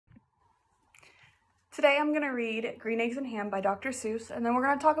Today I'm going to read Green Eggs and Ham by Dr. Seuss, and then we're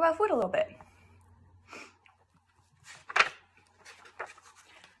going to talk about food a little bit.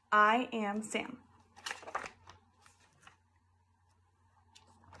 I am Sam.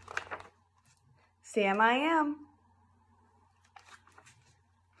 Sam I am.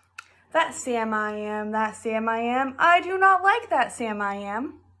 That Sam I am, that Sam I am. I do not like that Sam I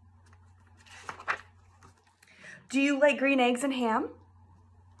am. Do you like green eggs and ham?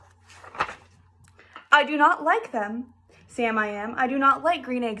 I do not like them. Sam I am. I do not like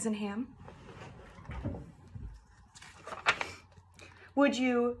green eggs and ham. Would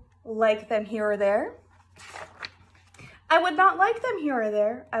you like them here or there? I would not like them here or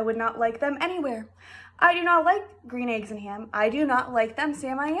there. I would not like them anywhere. I do not like green eggs and ham. I do not like them,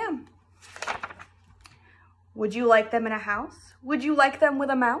 Sam I am. Would you like them in a house? Would you like them with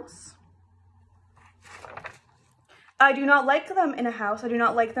a mouse? I do not like them in a house. I do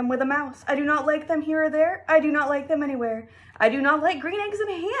not like them with a mouse. I do not like them here or there. I do not like them anywhere. I do not like green eggs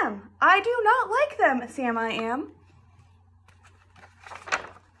and ham. I do not like them, Sam I am.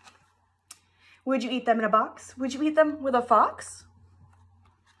 Would you eat them in a box? Would you eat them with a fox?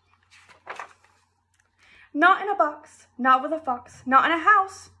 Not in a box, not with a fox, not in a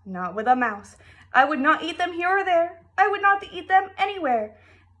house, not with a mouse. I would not eat them here or there. I would not eat them anywhere.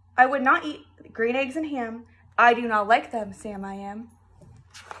 I would not eat green eggs and ham. I do not like them, Sam I am.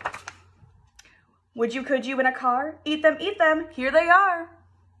 Would you, could you in a car? Eat them, here they are.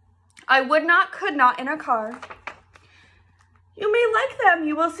 I would not, could not in a car. You may like them,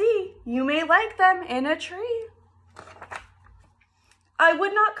 you will see. You may like them in a tree. I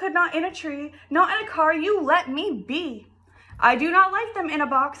would not, could not in a tree, not in a car, you let me be. I do not like them in a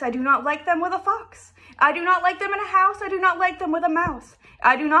box, I do not like them with a fox. I do not like them in a house, I do not like them with a mouse.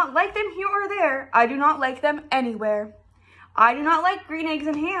 I do not like them here or there, I do not like them anywhere. I do not like green eggs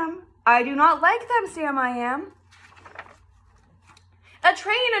and ham. I do not like them, Sam I am. A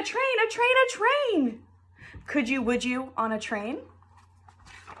train, a train, a train, a train. Could you, would you, on a train?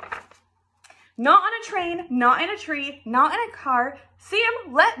 Not on a train, not in a tree, not in a car.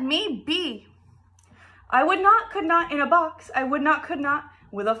 Sam, let me be. I would not, could not in a box. I would not, could not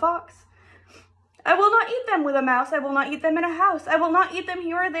with a fox. I will not eat them with a mouse. I will not eat them in a house. I will not eat them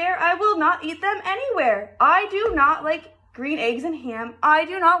here or there. I will not eat them anywhere. I do not like green eggs and ham. I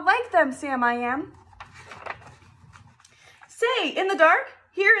do not like them, Sam I am. Say, in the dark,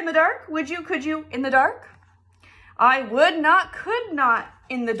 here in the dark, would you, could you, in the dark? I would not, could not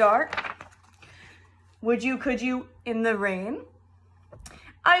in the dark. Would you, could you, in the rain?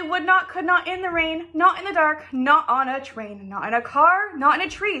 I would not, could not in the rain, not in the dark, not on a train, not in a car, not in a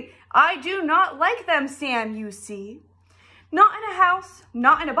tree. I do not like them, Sam, you see. Not in a house,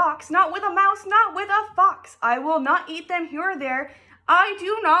 not in a box, not with a mouse, not with a fox. I will not eat them here or there. I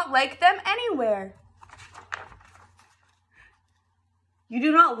do not like them anywhere. You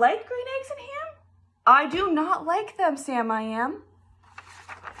do not like green eggs and ham? I do not like them, Sam I am.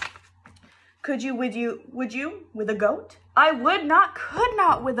 Could you, would you, with a goat? I would not, could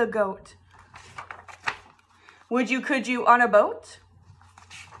not with a goat. Would you, could you, on a boat?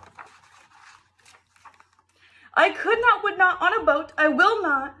 I could not, would not, on a boat. I will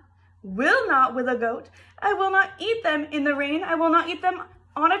not with a goat. I will not eat them in the rain. I will not eat them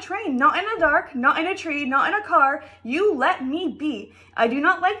on a train, not in the dark, not in a tree, not in a car. You let me be. I do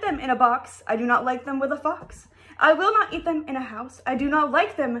not like them in a box. I do not like them with a fox. I will not eat them in a house. I do not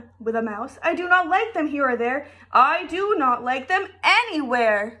like them with a mouse. I do not like them here or there. I do not like them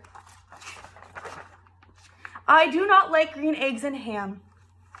anywhere. I do not like green eggs and ham.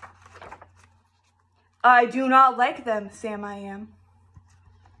 I do not like them, Sam I am.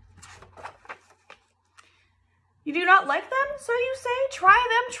 You do not like them? So you say,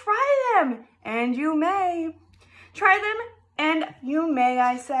 try them, and you may. Try them, and you may,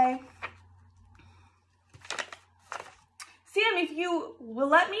 I say. Sam, if you will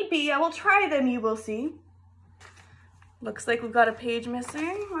let me be, I will try them, you will see. Looks like we've got a page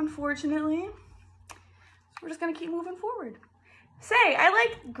missing, unfortunately. So we're just gonna keep moving forward. Say, I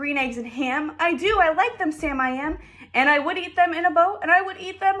like green eggs and ham. I do, I like them, Sam I am. And I would eat them in a boat, and I would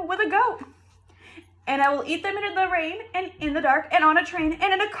eat them with a goat. And I will eat them in the rain, and in the dark, and on a train,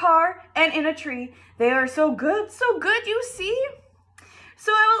 and in a car, and in a tree. They are so good, you see.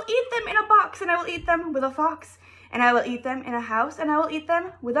 So I will eat them in a box, and I will eat them with a fox. And I will eat them in a house, and I will eat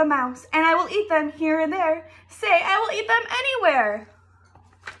them with a mouse. And I will eat them here and there. Say, I will eat them anywhere.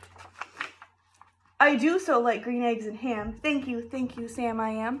 I do so like green eggs and ham. Thank you, Sam I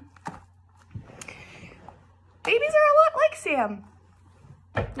am. Babies are a lot like Sam.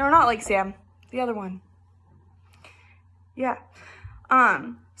 No, not like Sam. The other one. Yeah.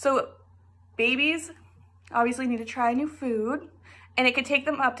 So babies obviously need to try new food, and it could take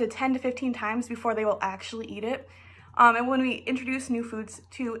them up to 10 to 15 times before they will actually eat it. And when we introduce new foods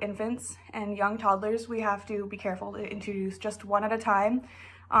to infants and young toddlers, we have to be careful to introduce just one at a time,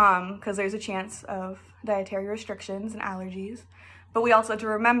 because there's a chance of dietary restrictions and allergies. But we also have to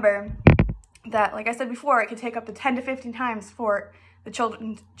remember that, like I said before, it could take up to 10 to 15 times for the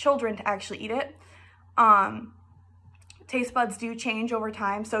children to actually eat it. Taste buds do change over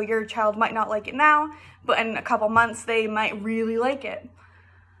time, so your child might not like it now, but in a couple months they might really like it.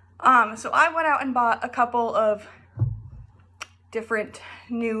 So I went out and bought a couple of different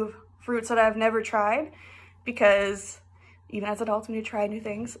new fruits that I've never tried, because even as adults we need to try new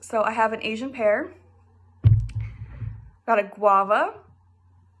things. So I have an Asian pear, got a guava,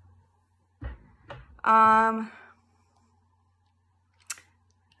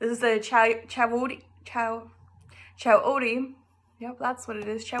 this is the chaote. Yep, that's what it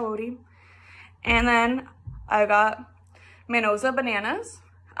is, chaote. And then I got Mimosa bananas.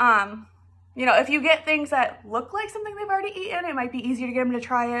 You know, if you get things that look like something they've already eaten, it might be easier to get them to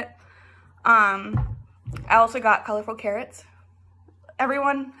try it. I also got colorful carrots.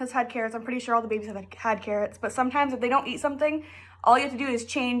 Everyone has had carrots. I'm pretty sure all the babies have had carrots, but sometimes if they don't eat something, all you have to do is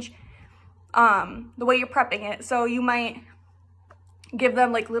change the way you're prepping it. So you might give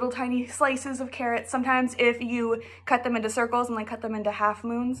them like little tiny slices of carrots. Sometimes if you cut them into circles and like cut them into half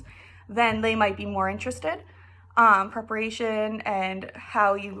moons, then they might be more interested. Preparation and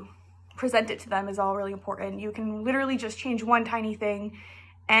how you present it to them is all really important. You can literally just change one tiny thing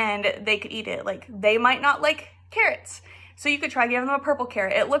and they could eat it. Like, they might not like carrots, so you could try giving them a purple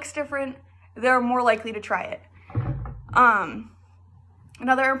carrot. It looks different. They're more likely to try it.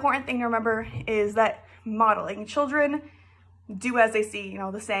 Another important thing to remember is that modeling. Children do as they see. You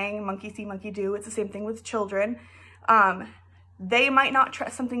know, the saying, monkey see, monkey do. It's the same thing with children. They might not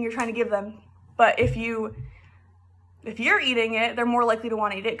trust something you're trying to give them, but if you're eating it, they're more likely to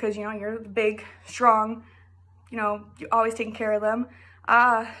want to eat it because, you know, you're big, strong, you know, you're always taking care of them.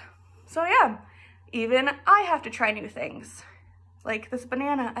 So yeah, even I have to try new things. Like this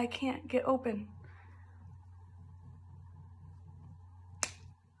banana, I can't get open.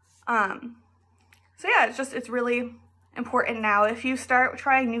 So yeah, it's really important now. If you start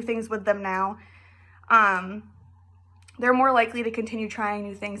trying new things with them now, they're more likely to continue trying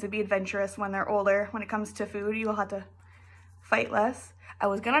new things and be adventurous when they're older. When it comes to food, you'll have to fight less. I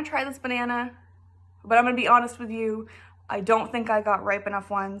was gonna try this banana, but I'm gonna be honest with you, I don't think I got ripe enough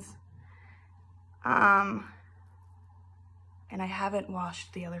ones. And I haven't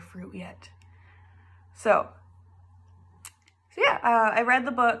washed the other fruit yet. So yeah, I read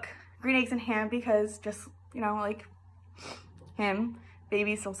the book, Green Eggs and Ham, because just, you know, like him,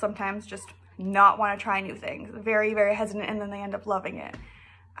 babies will sometimes just not want to try new things. Very, very hesitant, and then they end up loving it.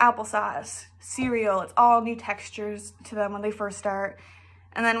 Applesauce, cereal, it's all new textures to them when they first start.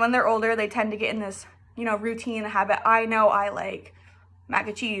 And then when they're older, they tend to get in this, you know, routine habit. I know I like mac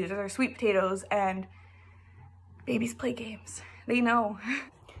and cheese or sweet potatoes, and babies play games. They know.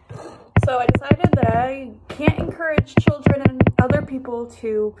 So I decided that I can't encourage children and other people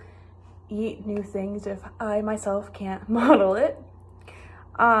to eat new things if I myself can't model it.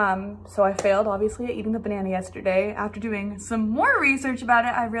 So I failed, obviously, at eating the banana yesterday. After doing some more research about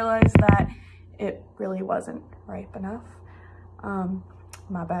it, I realized that it really wasn't ripe enough.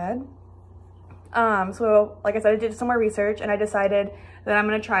 My bad. So like I said, I did some more research and I decided that I'm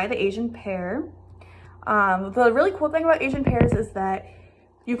gonna try the Asian pear. The really cool thing about Asian pears is that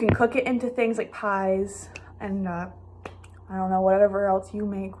you can cook it into things like pies and I don't know, whatever else you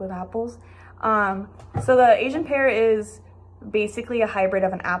make with apples. So the Asian pear is basically a hybrid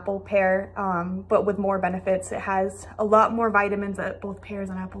of an apple pear, but with more benefits. It has a lot more vitamins that both pears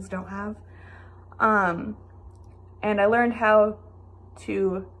and apples don't have. And I learned how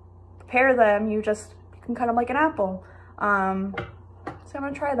to prepare them. You can cut them like an apple. So I'm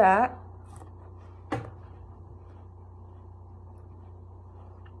gonna try that.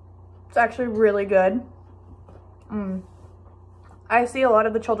 It's actually really good. I see a lot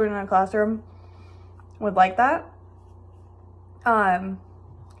of the children in the classroom would like that.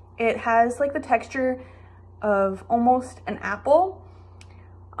 It has like the texture of almost an apple.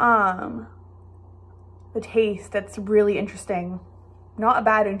 The taste, that's really interesting. Not a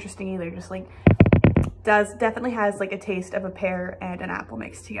bad interesting either, just like definitely has like a taste of a pear and an apple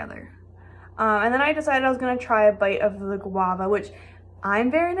mixed together. And then I decided I was gonna try a bite of the guava, which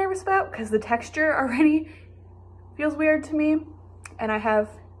I'm very nervous about because the texture already feels weird to me. And I have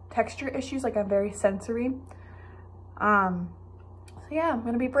texture issues, like I'm very sensory. So yeah, I'm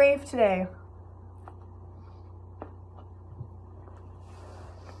gonna be brave today.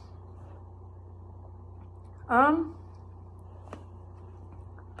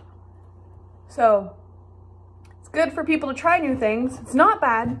 So it's good for people to try new things. It's not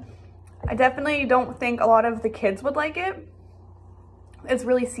bad. I definitely don't think a lot of the kids would like it. It's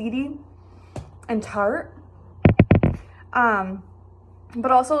really seedy and tart. But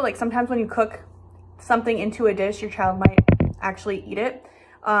also, like, sometimes when you cook something into a dish, your child might actually eat it.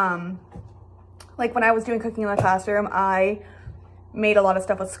 Like when I was doing cooking in the classroom, I made a lot of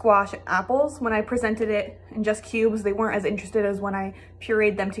stuff with squash and apples. When I presented it in just cubes, they weren't as interested as when I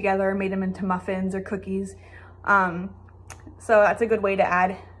pureed them together and made them into muffins or cookies. So that's a good way to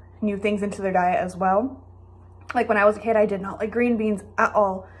add new things into their diet as well. Like when I was a kid, I did not like green beans at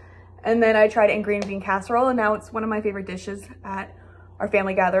all. And then I tried it in green bean casserole, and now it's one of my favorite dishes at our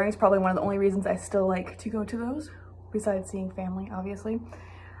family gatherings. Probably one of the only reasons I still like to go to those, besides seeing family, obviously.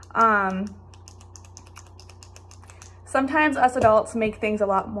 Sometimes us adults make things a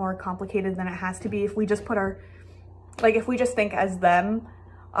lot more complicated than it has to be if we just put if we just think as them,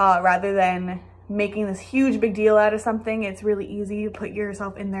 rather than making this huge big deal out of something. It's really easy to put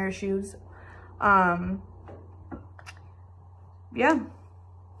yourself in their shoes. Yeah,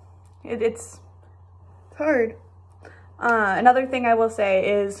 it's hard. Another thing I will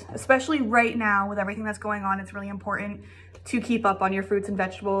say is, especially right now with everything that's going on, it's really important to keep up on your fruits and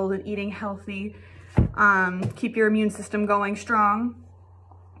vegetables and eating healthy. Keep your immune system going strong.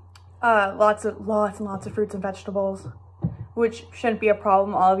 Lots and lots of fruits and vegetables, which shouldn't be a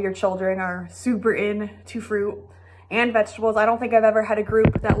problem. All of your children are super into fruit and vegetables. I don't think I've ever had a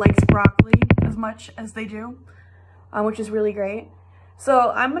group that likes broccoli as much as they do, which is really great.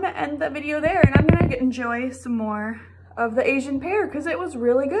 So I'm gonna end the video there, and I'm gonna enjoy some more of the Asian pear because it was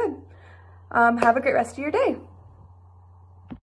really good. Have a great rest of your day.